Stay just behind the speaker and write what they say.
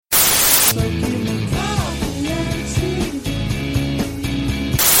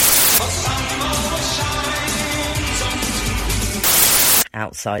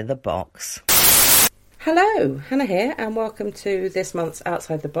Outside the Box. Hello, Hannah here, and welcome to this month's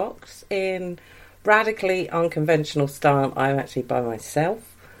Outside the Box. In radically unconventional style, I'm actually by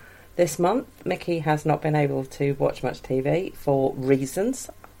myself this month. Mickey has not been able to watch much TV for reasons,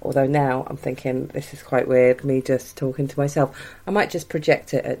 although now I'm thinking this is quite weird, me just talking to myself. I might just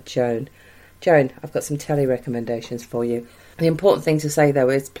project it at Joan. Joan, I've got some telly recommendations for you. The important thing to say, though,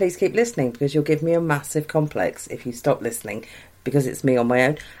 is please keep listening, because you'll give me a massive complex if you stop listening, because it's me on my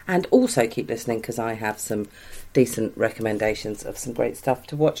own. And also keep listening, because I have some decent recommendations of some great stuff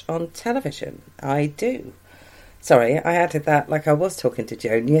to watch on television. I do. Sorry, I added that like I was talking to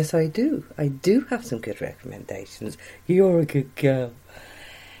Joan. Yes, I do. I do have some good recommendations. You're a good girl.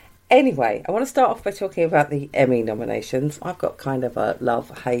 Anyway, I want to start off by talking about the Emmy nominations. I've got kind of a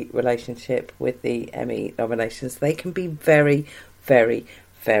love-hate relationship with the Emmy nominations. They can be very, very,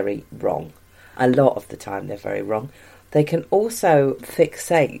 very wrong. A lot of the time they're very wrong. They can also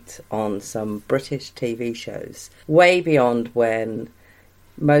fixate on some British TV shows way beyond when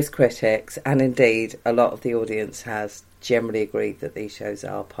most critics, and indeed a lot of the audience, has generally agreed that these shows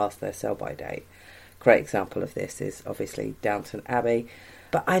are past their sell-by date. Great example of this is obviously Downton Abbey.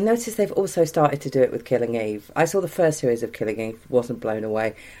 But I noticed they've also started to do it with Killing Eve. I saw the first series of Killing Eve, wasn't blown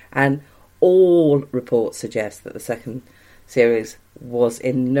away, and all reports suggest that the second series was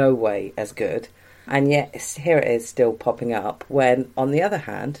in no way as good. And yet here it is still popping up when, on the other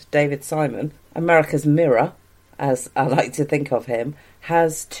hand, David Simon, America's Mirror, as I like to think of him,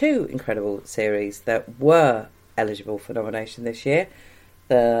 has two incredible series that were eligible for nomination this year.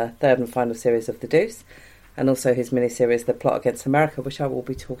 The third and final series of The Deuce, and also his miniseries The Plot Against America, which I will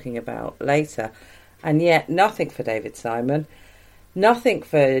be talking about later. And yet nothing for David Simon, nothing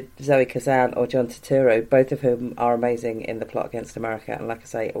for Zoe Kazan or John Turturro, both of whom are amazing in The Plot Against America, and like I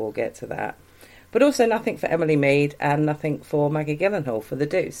say, we'll get to that. But also nothing for Emily Mead and nothing for Maggie Gyllenhaal for The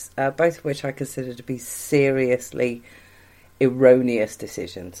Deuce, both of which I consider to be seriously erroneous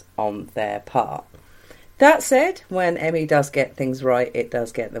decisions on their part. That said, when Emmy does get things right, it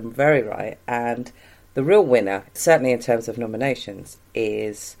does get them very right, and the real winner, certainly in terms of nominations,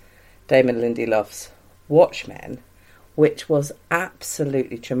 is Damon Lindelof's Watchmen, which was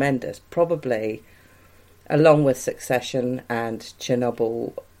absolutely tremendous. Probably, along with Succession and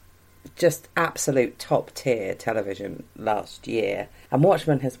Chernobyl, just absolute top-tier television last year. And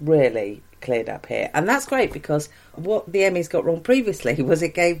Watchmen has really cleared up here. And that's great, because what the Emmys got wrong previously was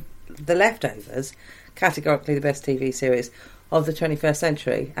it gave The Leftovers categorically the best TV series of the 21st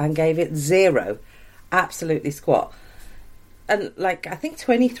century and gave it 0. Absolutely squat. And I think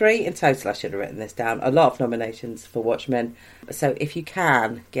 23 in total. I should have written this down. A lot of nominations for Watchmen. So if you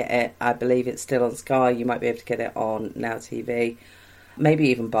can get it, I believe it's still on Sky. You might be able to get it on Now TV. Maybe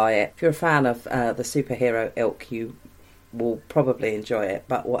even buy it. If you're a fan of the superhero ilk, you will probably enjoy it.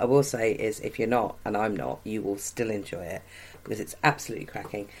 But what I will say is, if you're not, and I'm not, you will still enjoy it, because it's absolutely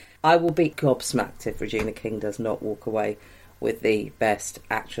cracking. I will be gobsmacked if Regina King does not walk away with the Best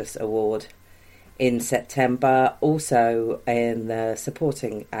Actress Award in September. Also in the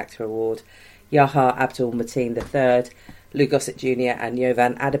Supporting Actor Award, Yahya Abdul-Mateen III, Lou Gossett Jr. and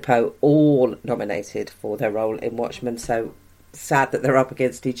Jovan Adepo, all nominated for their role in Watchmen. So sad that they're up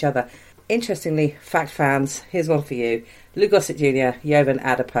against each other. Interestingly, fact fans, here's one for you. Lou Gossett Jr., Jovan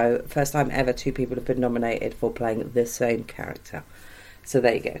Adepo, first time ever two people have been nominated for playing the same character. So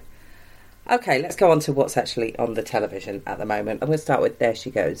there you go. Okay, let's go on to what's actually on the television at the moment. I'm going to start with There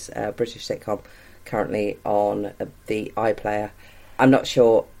She Goes, a British sitcom currently on the iPlayer. I'm not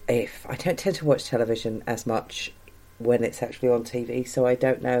sure if... I don't tend to watch television as much when it's actually on TV, so I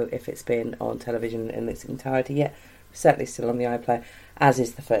don't know if it's been on television in its entirety yet. Certainly still on the iPlayer, as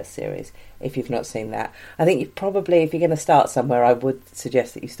is the first series, if you've not seen that. I think you probably, if you're going to start somewhere, I would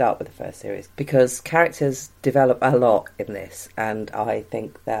suggest that you start with the first series, because characters develop a lot in this, and I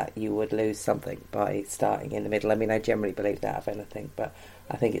think that you would lose something by starting in the middle. I mean, I generally believe that of anything, but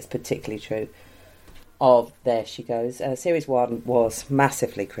I think it's particularly true of There She Goes. Series 1 was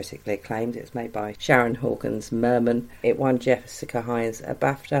massively critically acclaimed. It's made by Sharon Horgan's Merman. It won Jessica Hines a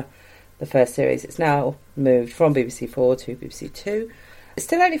BAFTA. The first series. It's now moved from BBC 4 to BBC 2. It's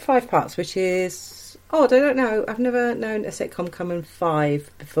still only 5 parts, which is odd. I don't know. I've never known a sitcom come in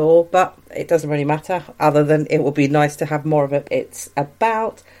 5 before, but it doesn't really matter, other than it will be nice to have more of it. It's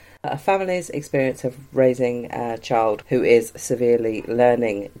about a family's experience of raising a child who is severely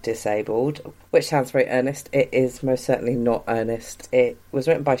learning disabled, which sounds very earnest. It is most certainly not earnest. It was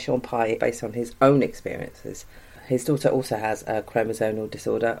written by Sean Pye based on his own experiences, His daughter also has a chromosomal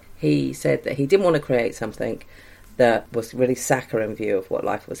disorder. He said that he didn't want to create something that was really saccharine view of what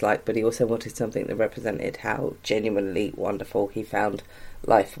life was like, but he also wanted something that represented how genuinely wonderful he found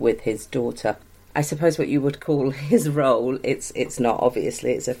life with his daughter. I suppose what you would call his role, it's not,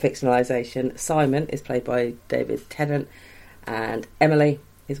 obviously, it's a fictionalisation. Simon is played by David Tennant, and Emily,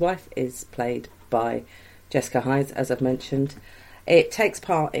 his wife, is played by Jessica Hynes, as I've mentioned. It takes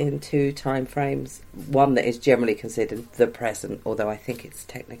part in two time frames, one that is generally considered the present, although I think it's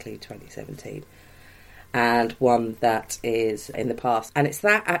technically 2017, and one that is in the past. And it's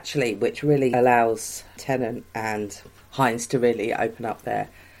that, actually, which really allows Tennant and Hynes to really open up their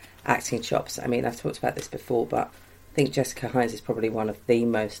acting chops. I mean, I've talked about this before, but I think Jessica Hynes is probably one of the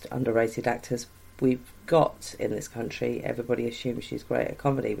most underrated actors we've got in this country. Everybody assumes she's great at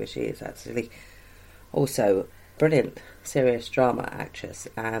comedy, but she is actually also brilliant serious drama actress.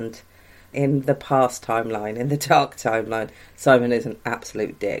 And in the past timeline, in the dark timeline, Simon is an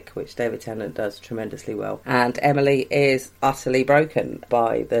absolute dick, which David Tennant does tremendously well. And Emily is utterly broken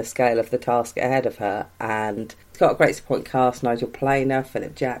by the scale of the task ahead of her, and it's got a great supporting cast: Nigel Planer,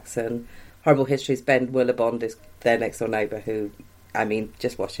 Philip Jackson, Horrible Histories, Ben Willibond is their next door neighbour, who, I mean,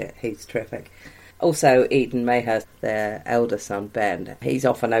 just watch it, he's terrific. Also, Eden Mayhurst, their elder son, Ben, he's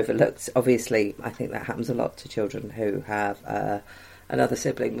often overlooked. Obviously, I think that happens a lot to children who have another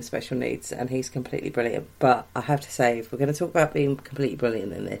sibling with special needs, and he's completely brilliant. But I have to say, if we're going to talk about being completely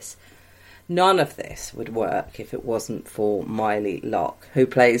brilliant in this, none of this would work if it wasn't for Miley Locke, who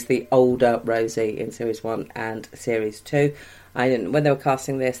plays the older Rosie in Series 1 and Series 2. When they were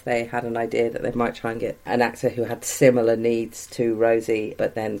casting this, they had an idea that they might try and get an actor who had similar needs to Rosie,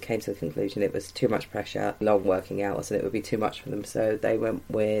 but then came to the conclusion it was too much pressure, long working hours, and it would be too much for them, so they went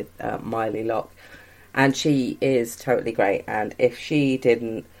with Miley Locke. And she is totally great, and if she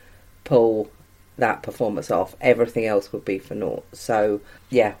didn't pull that performance off, everything else would be for naught. So,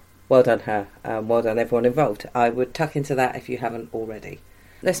 yeah, well done her, well done everyone involved. I would tuck into that if you haven't already.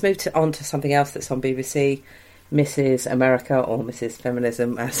 Let's move on to something else that's on BBC, Mrs. America, or Mrs.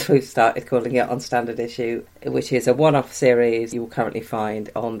 Feminism, as we've started calling it on Standard Issue, which is a one-off series you will currently find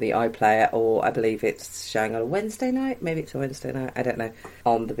on the iPlayer, or I believe it's showing on a Wednesday night, maybe it's a Wednesday night, I don't know,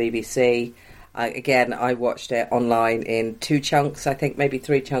 on the BBC. I watched it online in 2 chunks, I think maybe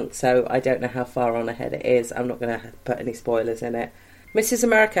 3 chunks, so I don't know how far on ahead it is. I'm not going to put any spoilers in it. Mrs.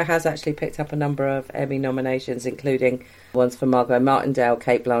 America has actually picked up a number of Emmy nominations, including ones for Margot Martindale,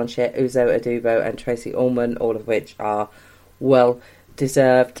 Cate Blanchett, Uzo Aduba and Tracy Ullman, all of which are well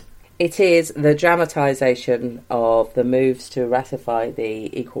deserved. It is the dramatisation of the moves to ratify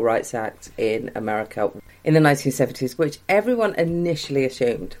the Equal Rights Act in America in the 1970s, which everyone initially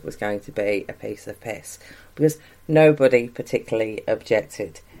assumed was going to be a piece of piss, because nobody particularly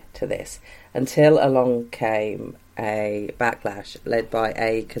objected to this, until along came a backlash led by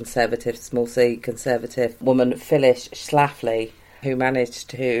a conservative, small c conservative woman, Phyllis Schlafly, who managed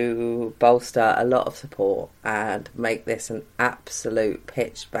to bolster a lot of support and make this an absolute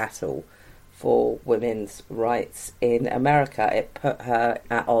pitched battle for women's rights in America. It put her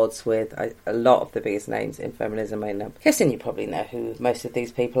at odds with a lot of the biggest names in feminism. I'm guessing you probably know who most of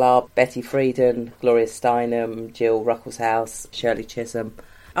these people are: Betty Friedan, Gloria Steinem, Jill Ruckelshaus, Shirley Chisholm.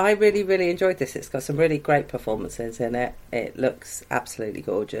 I really, really enjoyed this. It's got some really great performances in it. It looks absolutely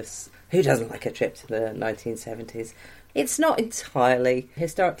gorgeous. Who doesn't like a trip to the 1970s? It's not entirely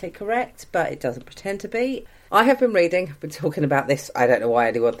historically correct, but it doesn't pretend to be. I have been reading, I've been talking about this. I don't know why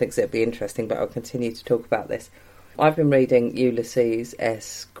anyone thinks it'd be interesting, but I'll continue to talk about this. I've been reading Ulysses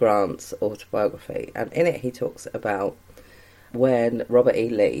S. Grant's autobiography, and in it he talks about when Robert E.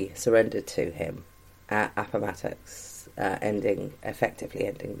 Lee surrendered to him at Appomattox, effectively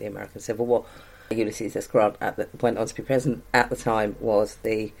ending the American Civil War. Ulysses S. Grant went on to be president at the time, was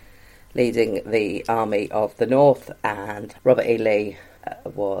leading the Army of the North, and Robert E. Lee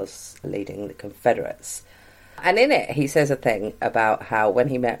was leading the Confederates. And in it, he says a thing about how when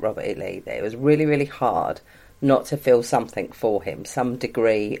he met Robert E. Lee, that it was really, really hard not to feel something for him, some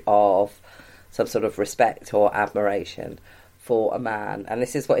degree of some sort of respect or admiration for a man. And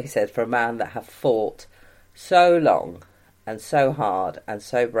this is what he said: for a man that had fought so long and so hard and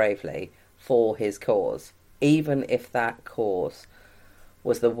so bravely for his cause, even if that cause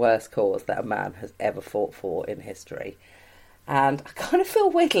was the worst cause that a man has ever fought for in history. And I kind of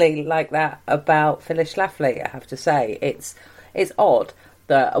feel weirdly like that about Phyllis Schlafly, I have to say. It's odd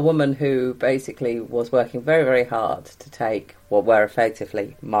that a woman who basically was working very, very hard to take what were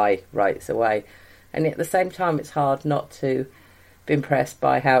effectively my rights away, and at the same time it's hard not to be impressed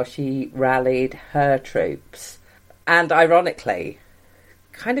by how she rallied her troops. And ironically,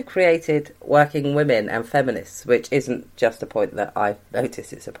 kind of created working women and feminists, which isn't just a point that I've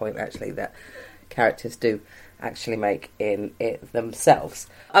noticed, it's a point actually that characters do actually make in it themselves.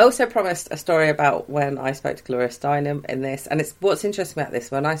 I also promised a story about when I spoke to Gloria Steinem in this, and it's what's interesting about this,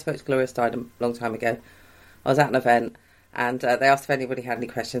 when I spoke to Gloria Steinem a long time ago, I was at an event and they asked if anybody had any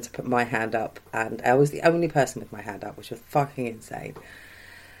questions. I put my hand up and I was the only person with my hand up, which was fucking insane.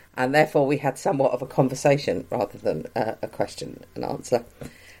 And therefore we had somewhat of a conversation rather than a question and answer.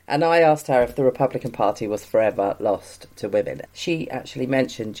 And I asked her if the Republican Party was forever lost to women. She actually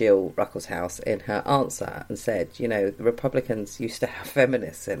mentioned Jill Ruckelshaus in her answer and said, you know, the Republicans used to have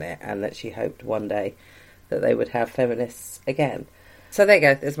feminists in it and that she hoped one day that they would have feminists again. So there you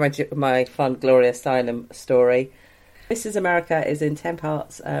go, there's my fun Gloria Steinem story. This Is America is in 10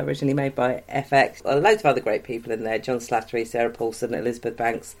 parts, originally made by FX. Loads of other great people in there. John Slattery, Sarah Paulson, Elizabeth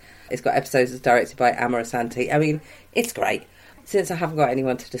Banks. It's got episodes directed by Amara Santi. I mean, it's great. Since I haven't got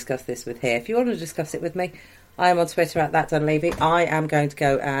anyone to discuss this with here, if you want to discuss it with me, I am on Twitter at @ThatDunleavy. I am going to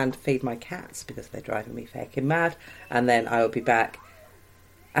go and feed my cats because they're driving me fucking mad. And then I will be back.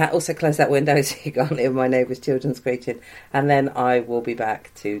 Also close that window so you can't hear my neighbour's children screeching. And then I will be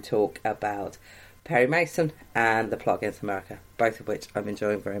back to talk about Perry Mason and The Plot Against America, both of which I'm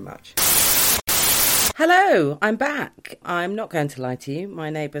enjoying very much. Hello, I'm back. I'm not going to lie to you.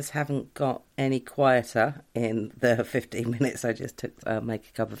 My neighbours haven't got any quieter in the 15 minutes I just took to make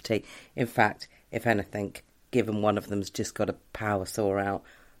a cup of tea. In fact, if anything, given one of them's just got a power saw out,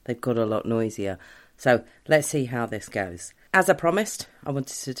 they've got a lot noisier. So let's see how this goes. As I promised, I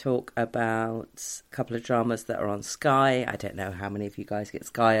wanted to talk about a couple of dramas that are on Sky. I don't know how many of you guys get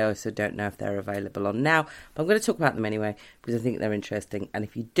Sky. I also don't know if they're available on now. But I'm going to talk about them anyway because I think they're interesting. And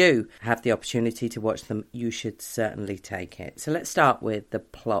if you do have the opportunity to watch them, you should certainly take it. So let's start with The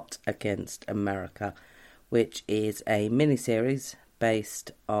Plot Against America, which is a miniseries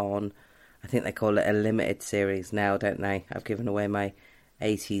based on, I think they call it a limited series now, don't they? I've given away my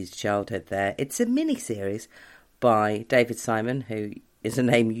 80s childhood there. It's a miniseries by David Simon, who is a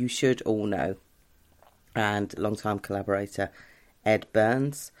name you should all know, and longtime collaborator Ed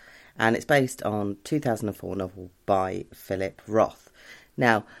Burns. And it's based on 2004 novel by Philip Roth.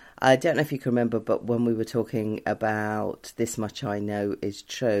 Now, I don't know if you can remember, but when we were talking about This Much I Know Is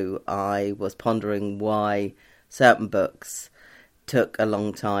True, I was pondering why certain books took a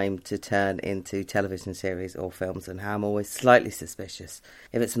long time to turn into television series or films, and how I'm always slightly suspicious.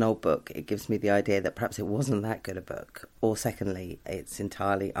 If it's an old book, it gives me the idea that perhaps it wasn't that good a book, or secondly, it's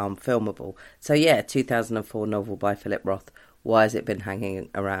entirely unfilmable. So yeah, 2004 novel by Philip Roth. Why has it been hanging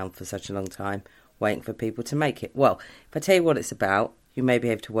around for such a long time, waiting for people to make it? Well, if I tell you what it's about, you may be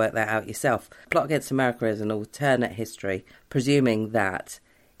able to work that out yourself. Plot Against America is an alternate history, presuming that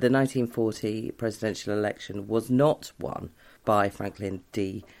the 1940 presidential election was not won by Franklin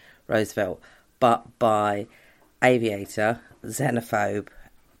D. Roosevelt, but by aviator, xenophobe,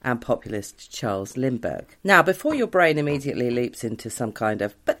 and populist Charles Lindbergh. Now, before your brain immediately leaps into some kind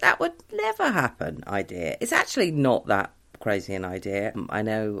of, but that would never happen idea, it's actually not that crazy an idea. I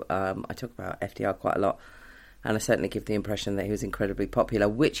know I talk about FDR quite a lot, and I certainly give the impression that he was incredibly popular,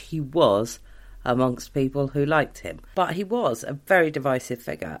 which he was amongst people who liked him. But he was a very divisive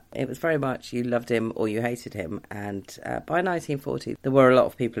figure. It was very much you loved him or you hated him. And by 1940, there were a lot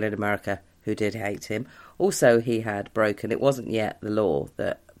of people in America who did hate him. Also, he had broken, it wasn't yet the law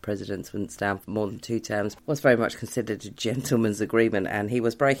that presidents wouldn't stand for more than 2 terms, was very much considered a gentleman's agreement, and he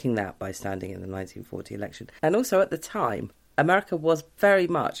was breaking that by standing in the 1940 election. And also at the time, America was very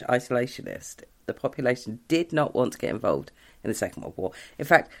much isolationist. The population did not want to get involved in the Second World War. In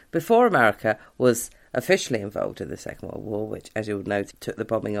fact, before America was officially involved in the Second World War, which, as you'll know, took the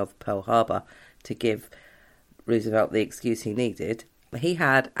bombing of Pearl Harbor to give Roosevelt the excuse he needed, he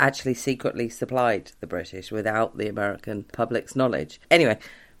had actually secretly supplied the British without the American public's knowledge. Anyway,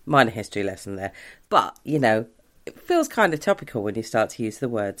 minor history lesson there. But, you know, it feels kind of topical when you start to use the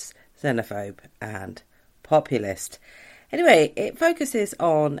words xenophobe and populist. Anyway, it focuses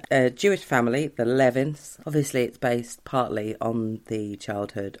on a Jewish family, the Levins. Obviously, it's based partly on the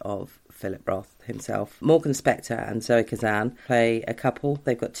childhood of Philip Roth himself. Morgan Spector and Zoe Kazan play a couple.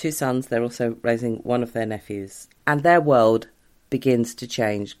 They've got 2 sons. They're also raising one of their nephews. And their world begins to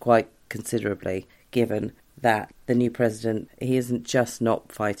change quite considerably, given that the new president, he isn't just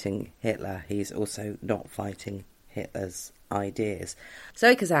not fighting Hitler, he's also not fighting Hitler's ideas.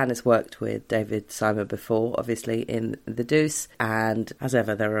 Zoe Kazan has worked with David Simon before, obviously, in The Deuce, and as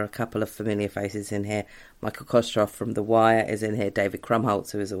ever, there are a couple of familiar faces in here. Michael Kostroff from The Wire is in here, David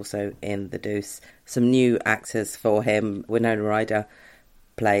Krumholtz, who is also in The Deuce. Some new actors for him. Winona Ryder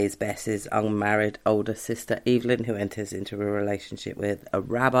plays Bess's unmarried older sister Evelyn, who enters into a relationship with a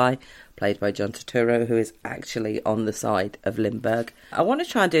rabbi, played by John Turturro, who is actually on the side of Lindbergh. I want to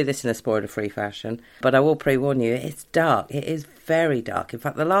try and do this in a spoiler-free fashion, but I will pre-warn you, it's dark. It is very dark. In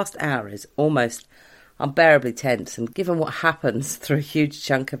fact, the last hour is almost unbearably tense, and given what happens through a huge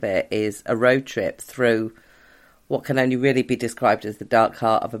chunk of it is a road trip through what can only really be described as the dark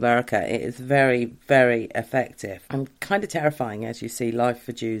heart of America, it is very, very effective and kind of terrifying as you see life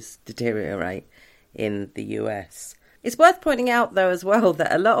for Jews deteriorate in the US. It's worth pointing out, though, as well,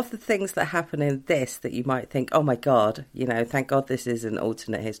 that a lot of the things that happen in this that you might think, oh my God, thank God this is an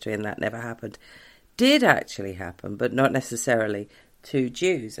alternate history and that never happened, did actually happen, but not necessarily to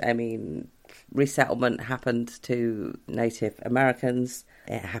Jews. I mean, resettlement happened to Native Americans.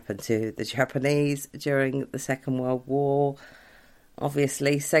 It happened to the Japanese during the Second World War.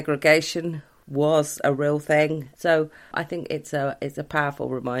 Obviously, segregation was a real thing. So I think it's a powerful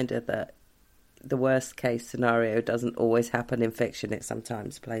reminder that the worst case scenario doesn't always happen in fiction. It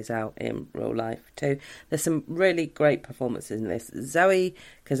sometimes plays out in real life too. There's some really great performances in this. Zoe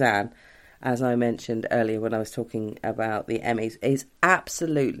Kazan, as I mentioned earlier when I was talking about the Emmys, is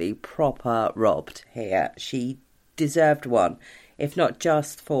absolutely proper robbed here. She deserved one, if not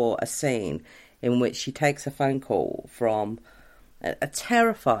just for a scene in which she takes a phone call from a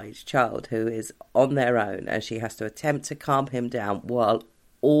terrified child who is on their own, and she has to attempt to calm him down while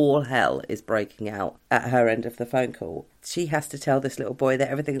all hell is breaking out at her end of the phone call. She has to tell this little boy that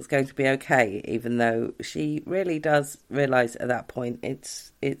everything's going to be okay, even though she really does realise at that point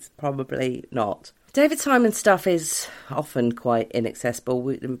it's probably not. David Simon's stuff is often quite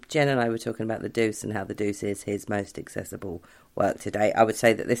inaccessible. Jen and I were talking about The Deuce and how The Deuce is his most accessible work today. I would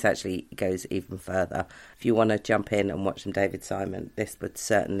say that this actually goes even further. If you want to jump in and watch some David Simon, this would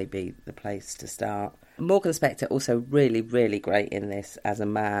certainly be the place to start. Morgan Spector also really, really great in this as a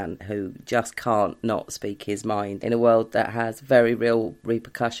man who just can't not speak his mind in a world that has very real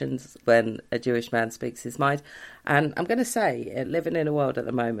repercussions when a Jewish man speaks his mind. And I'm going to say, living in a world at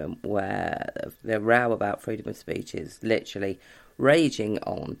the moment where the row about freedom of speech is literally raging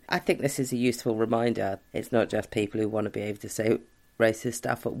on, I think this is a useful reminder. It's not just people who want to be able to say racist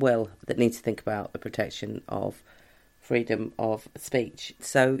stuff at will that need to think about the protection of freedom of speech.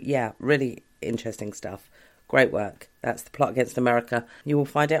 So yeah, really interesting stuff. Great work. That's The Plot Against America. You will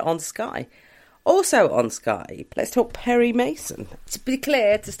find it on Sky. Also on Sky, let's talk Perry Mason. To be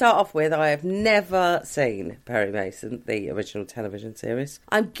clear, to start off with, I have never seen Perry Mason, the original television series.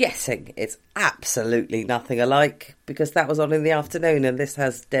 I'm guessing it's absolutely nothing alike, because that was on in the afternoon and this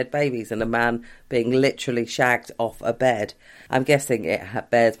has dead babies and a man being literally shagged off a bed. I'm guessing it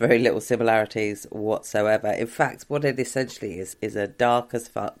bears very little similarities whatsoever. In fact, what it essentially is a dark as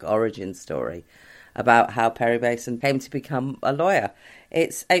fuck origin story about how Perry Mason came to become a lawyer.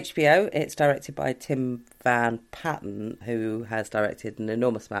 It's HBO, it's directed by Tim Van Patten, who has directed an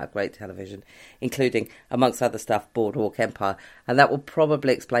enormous amount of great television, including, amongst other stuff, Boardwalk Empire. And that will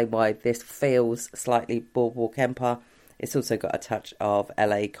probably explain why this feels slightly Boardwalk Empire. It's also got a touch of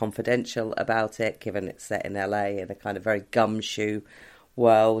LA Confidential about it, given it's set in LA in a kind of very gumshoe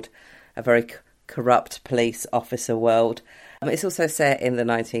world, a very corrupt police officer world. It's also set in the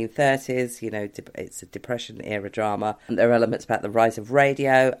 1930s, it's a Depression-era drama. There are elements about the rise of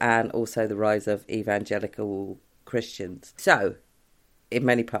radio and also the rise of evangelical Christians. So, in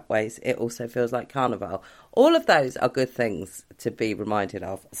many ways, it also feels like Carnival. All of those are good things to be reminded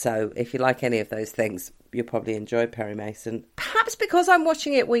of. So, if you like any of those things, you'll probably enjoy Perry Mason. Perhaps because I'm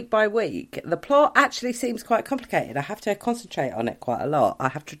watching it week by week, the plot actually seems quite complicated. I have to concentrate on it quite a lot. I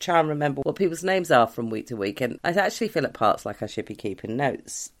have to try and remember what people's names are from week to week, and I actually feel at parts like I should be keeping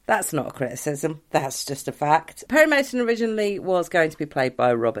notes. That's not a criticism, that's just a fact. Perry Mason originally was going to be played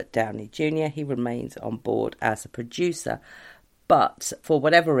by Robert Downey Jr. He remains on board as a producer. But for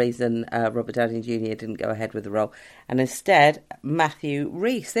whatever reason, Robert Downey Jr. didn't go ahead with the role. And instead, Matthew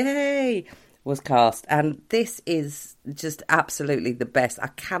Rhys, was cast. And this is just absolutely the best. I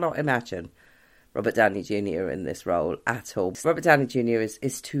cannot imagine Robert Downey Jr. in this role at all. Robert Downey Jr.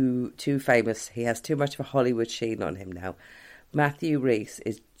 is too famous. He has too much of a Hollywood sheen on him now. Matthew Rhys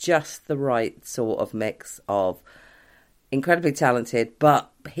is just the right sort of mix of incredibly talented, but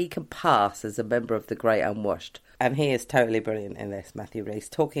he can pass as a member of the Great Unwashed. And he is totally brilliant in this, Matthew Rhys.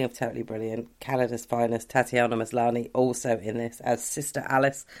 Talking of totally brilliant, Canada's finest, Tatiana Maslany, also in this as Sister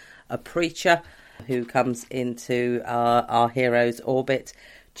Alice, a preacher who comes into our hero's orbit.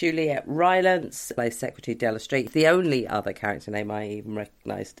 Juliette Rylance plays Secretary Della Street, the only other character name I even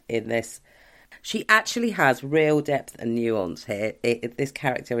recognised in this. She actually has real depth and nuance here. This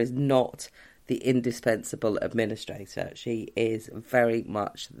character is not the indispensable administrator. She is very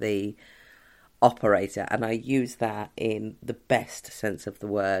much the operator, and I use that in the best sense of the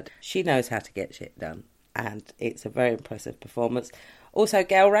word. She knows how to get shit done, and it's a very impressive performance. Also,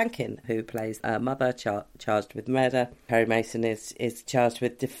 Gail Rankin, who plays her mother, charged with murder. Perry Mason is charged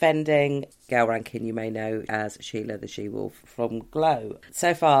with defending. Gail Rankin, you may know as Sheila the She-Wolf from Glow.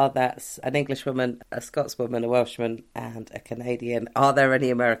 So far, that's an Englishwoman, a Scotswoman, a Welshman, and a Canadian. Are there any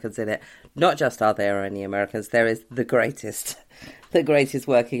Americans in it? Not just are there any Americans, there is the greatest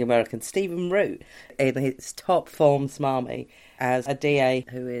working American, Stephen Root, in his top form smarmy as a DA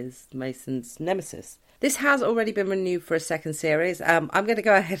who is Mason's nemesis. This has already been renewed for a second series. I'm going to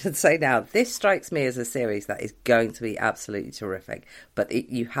go ahead and say now, this strikes me as a series that is going to be absolutely terrific. But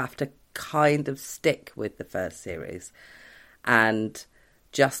you have to kind of stick with the first series and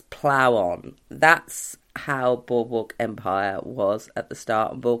just plough on. That's how Boardwalk Empire was at the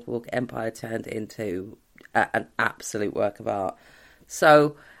start. And Boardwalk Empire turned into an absolute work of art.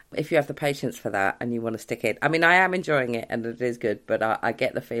 So if you have the patience for that and you want to stick it, I mean, I am enjoying it and it is good, but I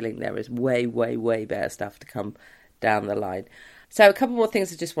get the feeling there is way, way, way better stuff to come down the line. So a couple more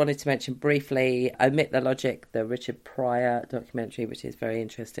things I just wanted to mention briefly. Omit the Logic, the Richard Pryor documentary, which is very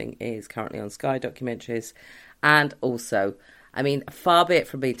interesting, is currently on Sky Documentaries. And also, I mean, far be it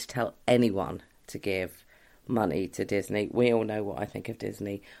from me to tell anyone to give money to Disney. We all know what I think of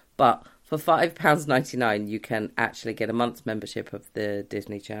Disney, but for £5.99, you can actually get a month's membership of the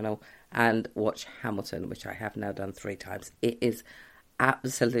Disney Channel and watch Hamilton, which I have now done 3 times. It is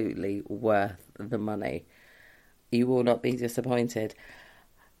absolutely worth the money. You will not be disappointed.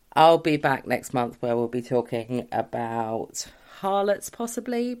 I'll be back next month where we'll be talking about Harlots,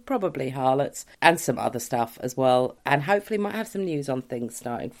 probably Harlots, and some other stuff as well. And hopefully might have some news on things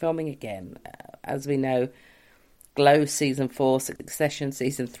starting filming again. As we know, Glow Season 4, Succession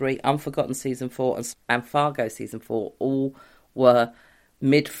Season 3, Unforgotten Season 4 and Fargo Season 4 all were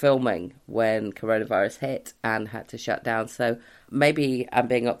mid-filming when coronavirus hit and had to shut down. So maybe I'm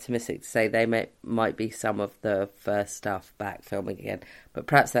being optimistic to say they might be some of the first stuff back filming again. But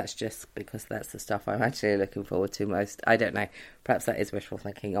perhaps that's just because that's the stuff I'm actually looking forward to most. I don't know. Perhaps that is wishful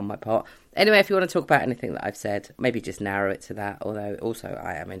thinking on my part. Anyway, if you want to talk about anything that I've said, maybe just narrow it to that. Although also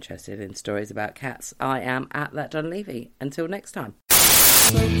I am interested in stories about cats. I am at That John Levy. Until next time.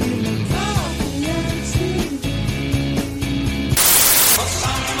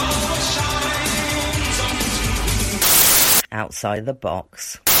 Outside the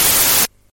box.